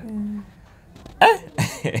n'ebirala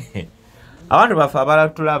abantu baffe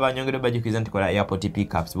abalatula abanyongere bajjukiza nti kola airport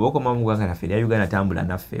pickups bw'okoma mu ggwanga laffe erya Uganda tambula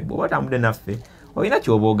naffe bw'oba otambudde naffe olina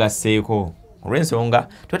ky'oba ogasseeko olw'ensonga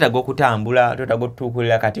twetaaga okutambula twetaaga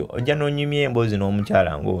okutuukulira kati ojja n'onyumya emboozi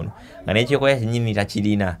n'omukyala ng'ono nga n'ekyekoya kinnyini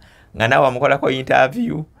takirina nga naawe amukolako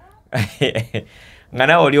interview nga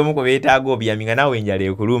nawe oli omu ku beetaaga obyami nga nawe enjala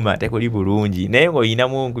ekuluma tekuli bulungi naye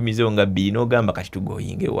ng'oyinamu nkumi zo nga bbiri n'ogamba kati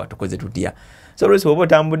tugoyinge wa tukoze tutya so olwesi oba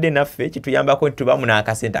otambudde naffe kituyambako nti tubamu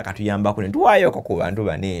n'akasente akatuyambako ne tuwaayoko ku bantu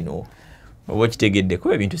baneeno oba okitegedde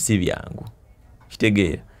kuba ebintu si byangu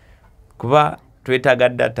kitegeera kuba twetaaga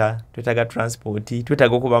data twetaaga transport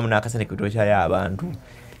twetaaga okubamu n'akasente ketwokyayo abantu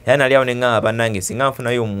era nali awo ne ngamba bannange singa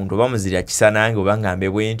nfunayo omuntu oba muzira kisa nange oba ngambe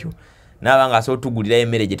bwentyo n'abanga asobola otugulirayo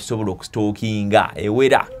emmere gye tusobola okusitookinga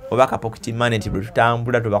ewera oba akapocket money nti bwe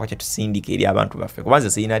tutambula tubaako kye tusindika eri abantu baffe kuba nze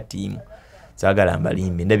sirina ttiimu saagala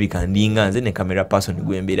mbalimbe ndabika ndinga nze ne camera person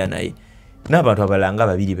gwembeera naye n'abantu abalanga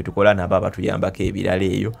babiri be tukola nabo abatuyambako ebirala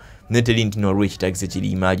eyo neteri nti n'olwekitagise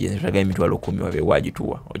kiri emergency tutagayo emitwalo 10 wabe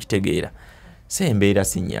wagituwa okitegeera sembeera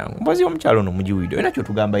sinyangu mpozi omukyalo ono mugiwidde era kyo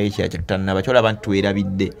tugambayo ekya kyatutanaba kyolaba nti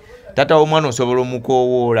twerabidde tata w'omwana osobola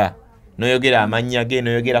omukoowoola noyogera amannya ge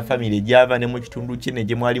noyogera family gyava ne mu kitundu kye ne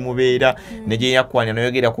gye mwali mubeera ne gye yakwanira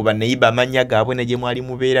noyogera ku baneiba amannya gaabwe ne gye mwali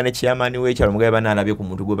mubeera ne kyamaani w'ekyalo mugabe banaalabye ku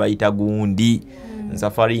muntu gwe bayita gundi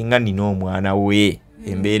nsafari nga nina omwana we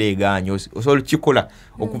embeera egaanyo osobola kikola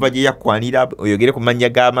okuva gye yakwanira oyogere ku mannya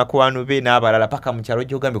g'amakwano be n'abalala paka mu kyalo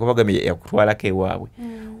gy'ogambye kuba gambe yakutwalako ewaabwe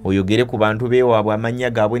oyogere ku bantu beewaabwe amannya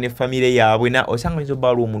gaabwe ne famire yaabwe osanga oyinza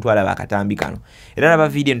obbaala omuntu alaba akatambi kano era laba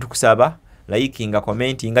vidiyo nitukusaba likinga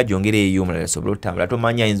commentinga gyongere eyo omulala sobola otambula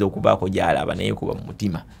tomanya ayinza okubaako gy'alaba naye kuba mu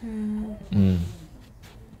mutima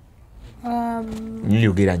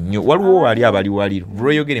nyogera nnyo waliwo wali abali waliro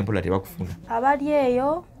lweyogera empola tebakufuna abali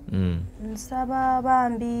eyo nsaba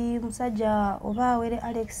bambi musajja oba awere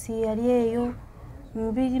Alex yali eyo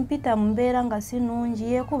mpita mu mbeera nga si nnungi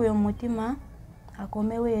yeekube mu mutima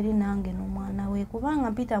akomewo eri nange n'omwana we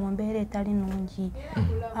kubanga mpita mu mbeera etali nnungi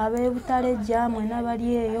ab'ebutale gyamwe n'abali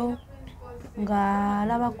eyo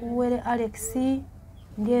ng'alaba kuwere Alex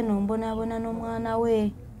ng'eno mbonabona n'omwana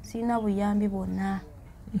we sirina buyambi bwonna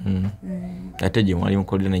ate gye mwali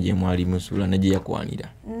mukolera ne gye mwali musula ne gye yakwanira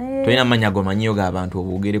tolina amannya gomanyiyo g'abantu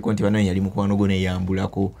obugereko nti bano yali mukwano gwo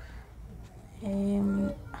neyambulako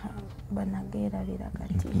banagerabira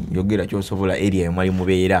kati yogera kyosobola area yo mwali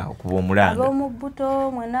mubeera okuba omulanga ab'omu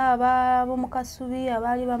bbuto mwena ab'omu kasubi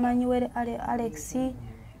abaali bamanyiwere Alex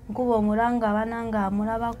nkuba omulanga abananga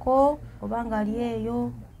amulabako obanga ali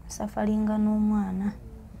eyo safaringa n'omwana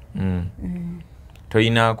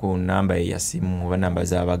toyina ku namba ye ya simu oba namba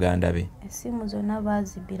z'abaganda be essimu zonna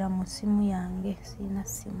baazibira mu simu yange sirina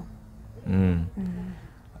simu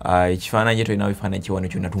ekifaananyi gye tolina ebifaananyi kiwano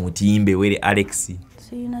kyonna tumutimbe were Alex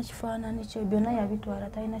sirina kifaananyi kyo byonna yabitwala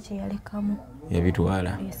talina kye yalekamu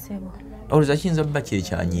yabitwala esebo olowooza kiyinza bba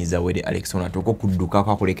kyekyanyiiza were Alex ono atuuka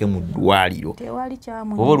okuddukako akuleke mu ddwaliro tewali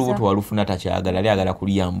kyamunyiiza oba olubuto walufuna takyagala ali agala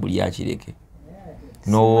kuliyambuli akireke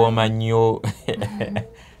n'owooma nnyo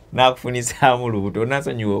nakufunisaamu lubuto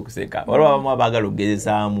nasonyiwa okuseka waliwo abamu abaagala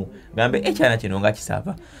okugezesaamu gambe ekyana kino nga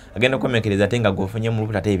kisava agenda okukomekereza ate nga gofunye mu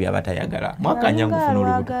lubuto ate ebyo abatayagala mwakanya ngufuna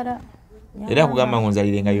olubuto era kugamba ngo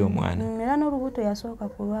nzalirengayo omwana era n'olubuto yasooka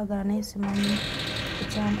kulwagala naye simanyi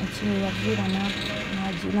ekyeyaviira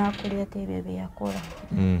n'akolera ebyo bye yakola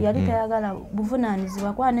yali tayagala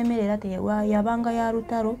buvunaanyizibwa kuba n'emmere era yabanga ya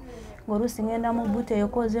lutalo ng'oluusi ngenda mu bbuto eyo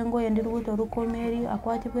koza engoye ndi lubuto lukomeeri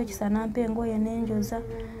akwatibwa ekisa nampa engoye n'enjoza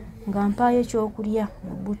nga mpaayo ekyokulya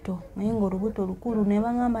mu bbuto naye ng'olubuto lukulu ne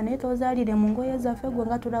bagamba naye tozaalire mu ngoye zaffe gwe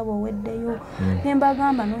nga tulaba oweddeyo ne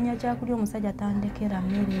mbagamba noonya kyakulya omusajja tandekera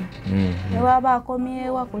mmere ne waba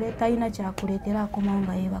akomyewo akule talina kyakuleetera akomawo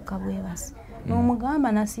nga yeebaka bwebasi n'omugamba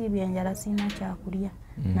nasiibya enjala sirina kyakulya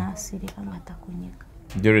n'asirika nga takunyika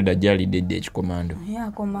Joreda gyalidde dde ekikomando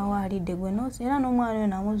yakomawo alidde gwe nosi era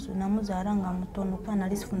n'omwana we namuzaala nga mutono kuba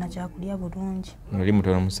nali sifuna kyakulya bulungi oli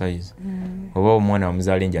mutono mu sayizi oba omwana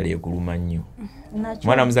wamuzaala enjala ekuluma nnyo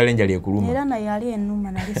omwana wamuzaala enjala ekuluma era naye ali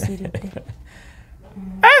ennuma nali siridde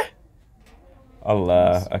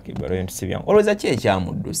Allah akibar ebintu si byangu olowooza ki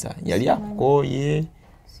ekyamuddusa yali akukooye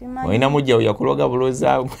olina mujja yakuloga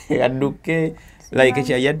buloza yadduke like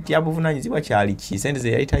yabuvunaanyizibwa kyali ki sente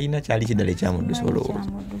ze yali talina kyali kiddala ekyamuddusa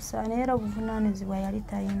olowooza neera obuvunaanyizibwa yali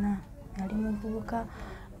talina yali muvubuka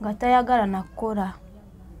nga tayagala nakukola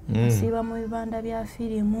asiiba mu bibanda bya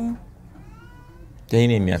firimu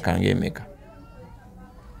talina emyaka ng'emeka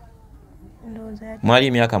mwali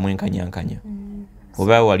emyaka mwenkanyankanya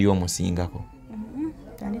oba wali omusingako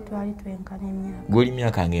yali twali twenkana emyaka gwoli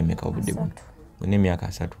myaka ng'emeka obudde bwo n'emyaka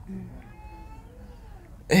 3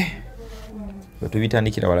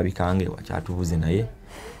 tubitandikira walabikange wakyatubuze naye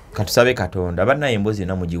katusabe Katonda bannaye emboozi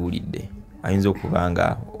ena mugiwulidde ayinza okuba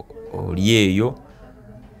nga oli eyo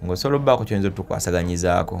ng'osobola obbaako kyoyinza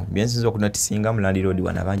otukwasagaanyizaako byensinza okunatisinga mu Land Road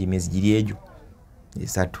wano abangi emyezi giri egyo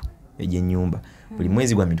 3 egy'ennyumba buli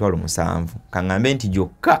mwezi gwa 7,000 kaŋŋambe nti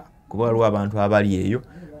gyokka kuba waliwo abantu abali eyo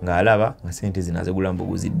ng'alaba nga sente zino azigula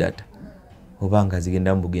mbuguzi data oba nga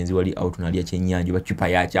zigenda mu bugenzi wali out nalya kyennyanja oba cupa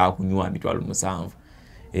yakyakunywa 7,000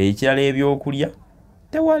 ekirala ebyokulya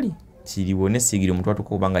tewali kiriwo nesigiri omuntu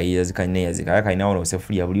atukuba nga yeyazika neyazika kalinawo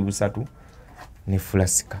nosefuliya buli busatu ne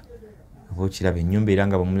fulasika oba okiraba ennyumba era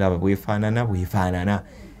nga bamulaba bwefaanana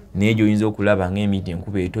n'egyo oyinza okulaba ng'emiti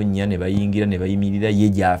enkuba etonnya ne bayingira ne bayimirira ye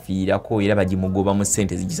gyafiirako era bagimugoba mu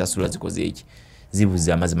ssente zigisasula zikoze eki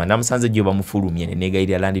zibuze amazima namusanze gyo bamufulumye ne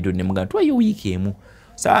negayirira landlord ne mugamba twayo wiiki emu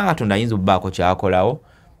saa Katonda ayinza obbaako kyakolawo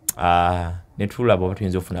ne tulaba oba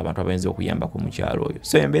tuyinza okufuna abantu abayinza okuyambako mu kyalo oyo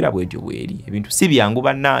so embeera bwetyo bweri ebintu si byangu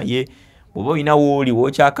bannaaye bw'oba olina wooli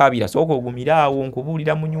wookyakabira sooka ogumiraawo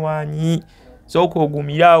nkubuulira munywanyi sooka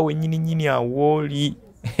ogumiraawo ennyini awo oli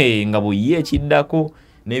nga bweyiye ekiddako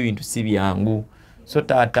n'ebintu si byangu so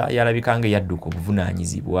taata yalabika nga yadduka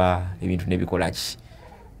obuvunaanyizibwa ebintu nebikola ki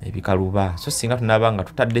ebikaluba so singa tunaba nga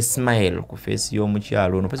tutadde smile ku face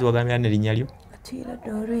y'omukyalo ono pezi wagambira n'erinnya lyo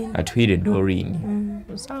Atwire Doreen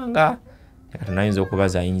osanga Katonda ayinza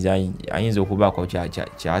okubaza ayinza okubaako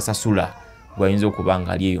kyasasula gwayinza okuba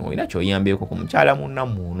nga ali eyo era kyoyambeeko ku mukyala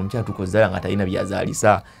munnamu ono omukyala tukozala nga talina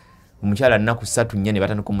byazaalisa omukyala nnaku 3 nnya ne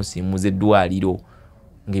batandika okumusiimuza eddwaliro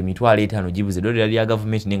ng'emitwalo 5 gibuze ddwaliro lya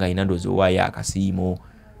gavumenti nenga alina ndoozi owaayo akasiimo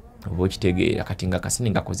oba okitegeera kati nga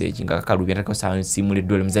kasini ngakoze eki nga kakalubya ntakosaasiimula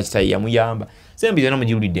eddwaliro muza kitaye yamuyamba sembi zonna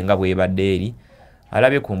mugiwulidde nga bwebadde eri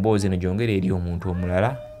alabye ku mboozi eno gyongera eri omuntu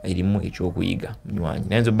omulala erimu ekyokuyiga munywanyi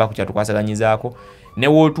nayinza obba ku kyatukwasaganyizako ne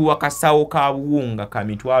wootuwa kasawo ka buwunga ka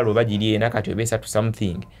mitwalo oba giri ena kati oba 3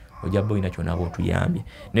 something ojja bba olina kyonaba otuyambye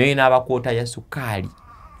naye n'abakoota ya sukaali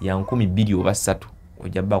ya 2,000 oba 3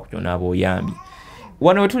 ojja bba ku kyonaba oyambye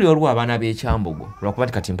wano wetuli waliwo abaana b'ekyambogo lwakuba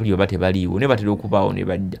ti kati mpuli oba tebaliiwo ne batera okubaawo ne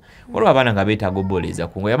bajja waliwo abaana nga beetaaga obboleeza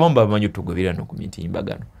ku ngoye abamu bamanyi otugobera no ku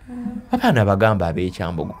mitimbagano abaana bagamba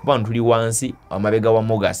ab'ekyambogo kuba tuli wansi amabega wa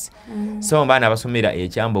Mogasi so abaana abasomera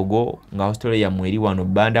ekyambogo nga hositole yammwe eri wano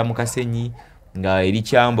Bbanda mu Kasenyi nga eri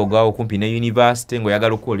Kyambogo awo kumpi ne university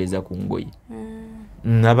ng'oyagala okukoleza ku ngoye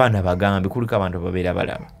abaana bagambe kuliko abantu babeera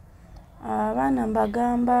balaba abaana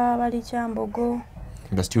mbagamba bali Kyambogo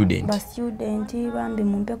ba student bambi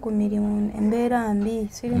mumpe ku mirimu embeera mbi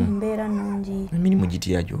siri mu mbeera nnungi emirimu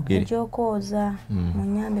giti yagyogere ekyokooza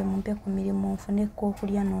munyambe mumpe ku mirimu nfuneko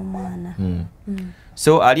okulya n'omwana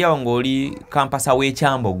so ali awo ng'oli kampasa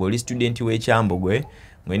w'Ekyambogo oli student w'Ekyambogo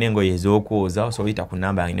ng'olina engoye ez'okwoza osobola oyita ku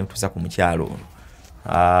nnamba yange ne kutuusa ku mukyalo ono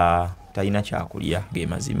talina kyakulya ge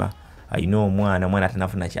mazima alina omwana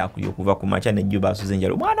atanafuna kyakulya okuva ku makya nejjuba asuze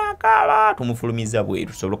enjala omwana akaaba tumufulumiza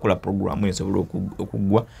bweru tusobola okukola programu esobola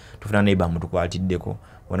okuggwa tufuna naye bamutukwatiddeko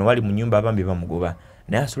wano wali mu nnyumba abambi bamugoba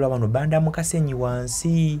naye asula wano Bbanda mu Kasenyi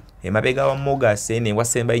wansi emabega wa Mogasi eno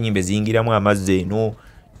ewasembayo ennyimba eziyingiramu amazzi eno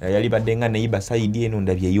yali badde nga neyiba sayidi eno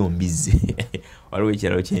ndabyeyo mbizzi waliwo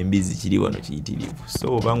ekiralo ky'embizzi kiri wano kiyitirivu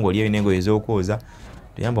so oba ng'oli olina engoye ez'okwoza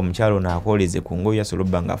tuyamba omukyalo naakoleze ku ngoye asobola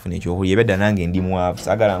obba ng'afuna ekyokulya ebedda nange ndi mwavu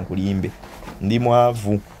saagala nkulimbe ndi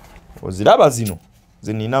mwavu oziraba zino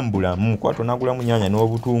ze nina mu bulamu kwata onagulamu nnyanya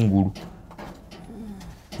n'obutungulu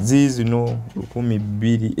ziizino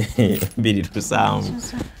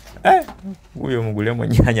 1,207 guyo omugulemu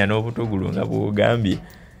nnyanya n'obutungulu nga bwogambye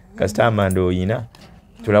kasita amanda oyina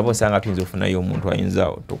tulaba osanga tuyinza okufunayo omuntu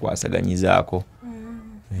ayinza tukwasaganyizaako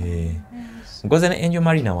nkoze ne Angel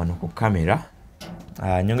Marina wano ku kamera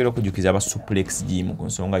nyongera okujjukiza aba suplex gym ku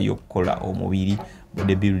nsonga y'okukola omubiri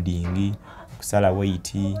bodybuilding okusala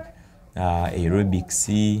weight aerobics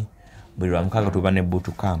buli lwamukaaga tuba ne boot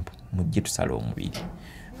camp mujje tusala omubiri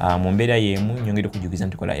mu mbeera y'emu nyongera okujjukiza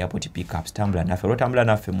nti tukola airport pickups tambula naffe olwotambula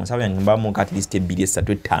naffe mu nsabo yange mbamu at least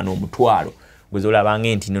 2,3,5 omutwalo gweza olabanga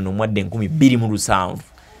enti nono mwadde 2,700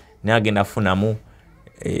 naye agenda funamu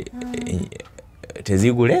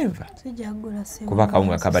teziguleva kuba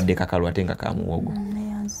kawunga kabadde kakalu ate nga ka muwogo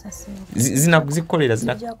zikukolera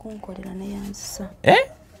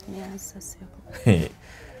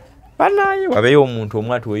banaye wabeeyo omuntu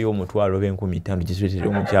omwe atuweeyo omutwalo oba 5,000 kituletera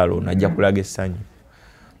omukyalo ono ajja kulaga essanyu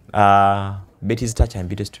Betty's Touch and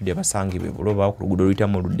Beauty Studio basangibwe Buloba ku luguudo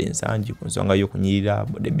luyitamu oludde ensangi ku nsonga y'okunyirira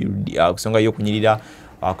bodybuilding ku nsonga y'okunyirira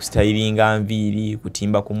kustylinga nviiri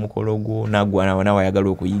kutimba ku mukolo gwo naagwana wayagala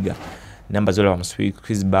okuyiga namba zolaba mu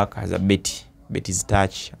quiz back as a Betty's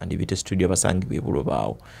Touch and Beauty Studio basangibwe Buloba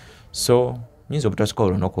awo so nyinza obutasuka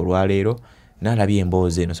olunaku olwaleero nalabye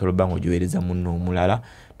emboozi eno sobola obba ng'ogiweereza munno omulala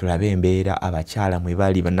tulabe embeera abakyala mwe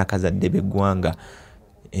bali bannakazadde b'eggwanga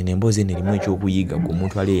emboozi eno erimu ekyokuyiga gwe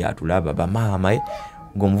omuntu ali yatulaba bamaama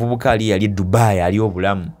gwe omuvubuka ali yali Dubai ali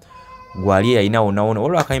obulamu gwali yalina wonna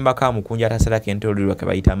waliwo akayimba ka mukunja atasalako entololirwa ke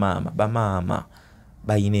bayita maama. Bamaama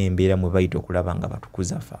bayina embeera mwe bayita okulaba nga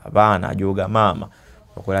batukuza ffe abaana ajoga maama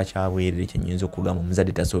okola kyabwerere kyenyinza okugamba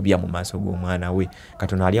omuzadde tasobya mu maaso g'omwana we.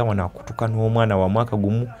 Katono ali awo nakutuka n'omwana wa mwaka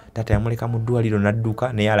gumu taata yamuleka mu ddwaliro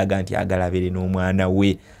n'adduka naye alaga nti agalabire n'omwana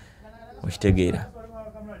we. Okitegeera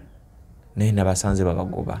naye nabasanze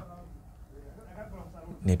babagoba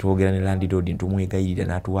ne twogera ne landlord ntumwegayirira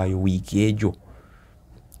n'atuwaayo wiiki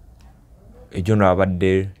egyo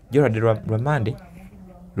nabadde lwa Monday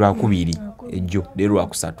lwakubiri ejjo leero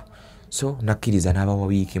lwakusatu. So nakkiriza n'abawa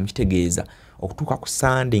wiiki mukitegeeza okutuuka ku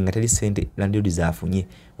Sunday nga teri ssente landlord zaafunye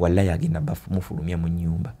wallahi agenda bamufulumya mu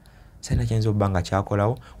nnyumba. Sina kyenza obba nga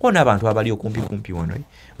kyakolawo ko n'abantu abali okumpi wano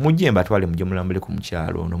mujje mbatwale mujje mulambule ku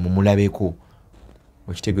mukyalo ono mumulabeko.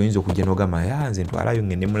 Okitegeeza oyinza okujja n'ogamba nze ntwalayo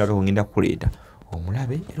ngende mulabe ngenda kukuleeta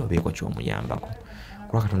omulabe era obeeko ky'omuyambako.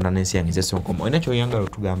 Kuba Katonda n'ensi yange nze Sonkoma olina ky'oyagala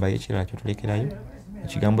otugambayo ekirala kyotulekerayo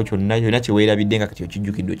ekigambo kyonna kye weerabidde nga kati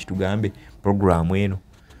okijjukidde okitugambe programu eno.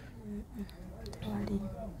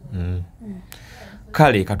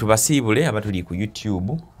 Kale katubasiibule abatuli ku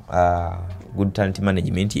YouTube Good Talent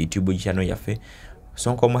Management YouTube channel yaffe.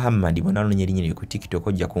 Sonko Muhammad bona nonya erinnya ku TikTok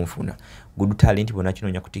ojja kunfuna. Good Talent bona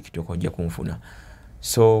kinonya ku TikTok ojja kunfuna.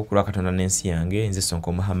 So kula Katonda n'ensi yange nze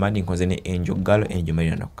Sonko Muhammad nkoze ne Angel Gallo Angel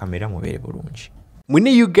Marina na kamera mubeere bulungi.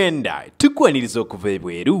 Mune Uganda tukwaniriza okuva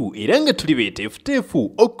ebweru era nga tuli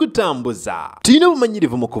beeteefuteefu okutambuza. Tulina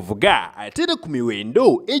obumanyirivu mu kuvuga ate era ku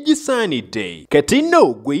miwendo egisaanidde. Kati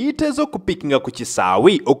nno gwe yeetaaza okupikinga ku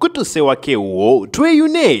kisaawe okutuusa ewaka ewuwo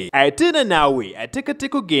tweyune ate era naawe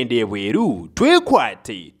ateekateeka ogenda ebweru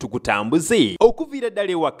twekwate tukutambuze okuviira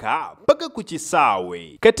ddala ewaka paka ku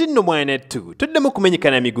kisaawe. Kati nno mwanattu toddamu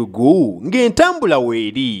kumenyekana migugu ng'entambula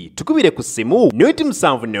weeri tukubire ku ssimu noti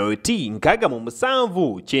 7 noti 6 9 7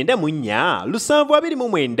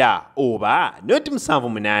 oba noti 7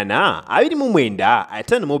 8 29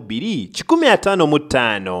 52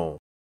 155.